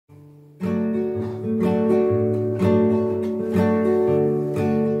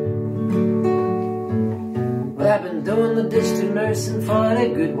been nursing for a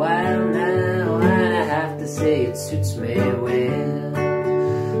good while now, and I have to say it suits me well.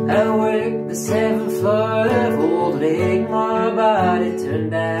 I worked the 7th floor of old Raigmore, but it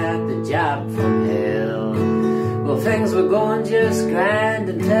turned out the job from hell. Well, things were going just grand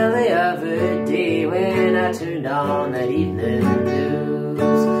until the other day when I turned on that evening news.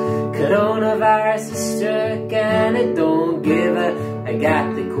 Coronavirus has struck and it don't give a. I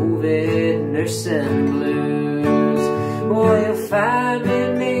got the COVID nursing blues. Oh, you'll find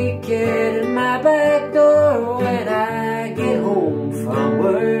me naked in my back door when I get home from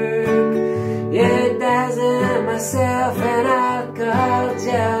work. Yeah, dazzling myself and alcohol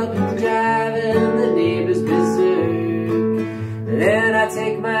gel, driving the neighbors berserk. Then I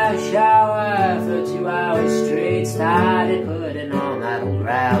take my shower for 2 hours straight, started putting on that old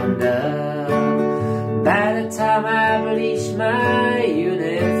Roundup. By the time I bleach my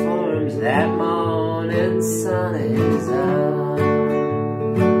uniforms, that morning sun is up.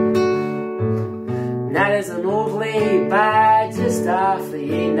 Now there's an old lay-by just off the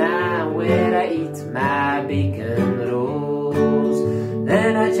A9 where I eat my bacon rolls.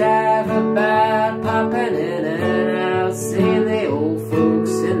 Then I drive about, popping in and out, seeing the old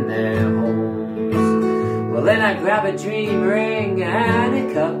folks in their homes. Well, then I grab a dream ring and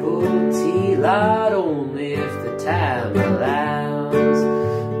a cup of tea, Lord, only if the time allows.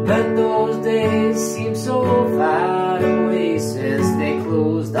 But those days seem so far away since they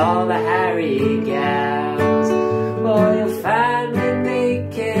closed all the Harry gals. Boy, you'll find me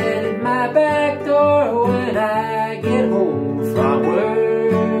naked in my back door when I get home from work.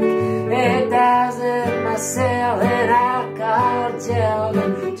 It dazzling myself in alcohol gel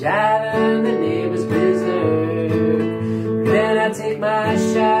and driving the neighbors berserk. Then I take my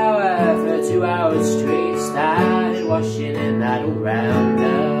shower for 2 hours straight, started washing in that old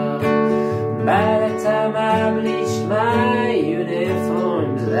Roundup. By the time I bleached my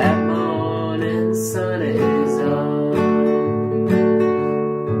uniforms, that morning sun is on.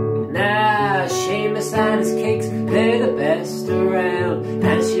 Now Seumasina's cakes, they're the best around,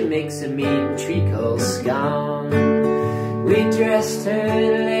 and she makes a mean treacle scone. We dressed her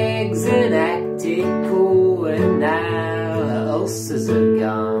legs in Actico, and now her ulcers are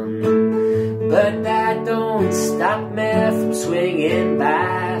gone. But that don't stop me from swinging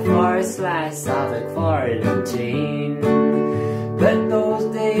by for a slice of a quarantine. But those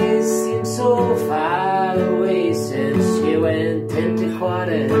days seem so far away since she went into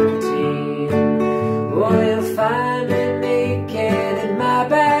quarantine. Oh, you'll find me naked in my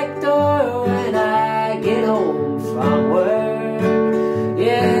back door when I get home from work.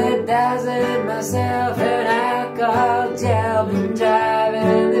 Yeah, dazzling myself in alcohol gel and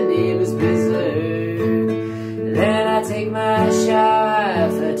driving the neighbors berserk. Then I take my shower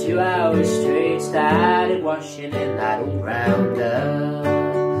for 2 hours straight, started washing in that old Roundup.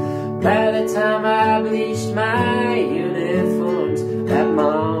 By the time I bleached my uniforms, that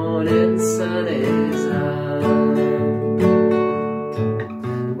morning sun is up.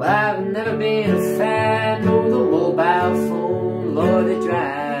 Well, I've never been a fan of the mobile phone, Lord, it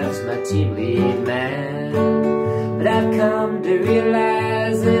drives my team lead mad. But I've come to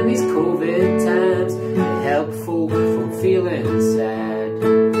realize in these COVID times to help folk from feeling sad.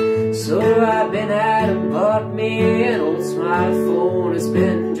 So I've been out and bought me an old smartphone. It's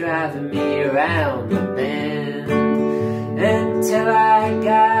been driving me around the bend until I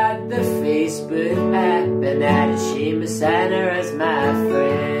got the Facebook app and added Seumasina as my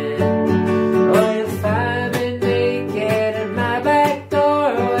friend. Oh, you'll find me naked in my back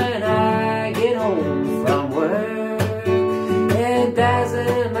door when I get home from work. And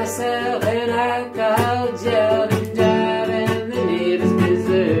dazzling myself in alcohol gel and driving the neighbors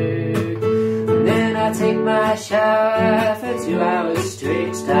berserk. And then I take my shower for 2 hours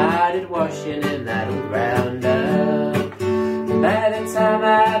straight, started washing in that old Roundup. By the time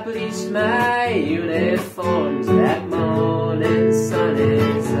I bleached my uniforms, that morning sun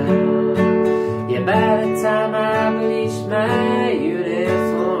is up. Yeah, by the time I bleached my uniforms,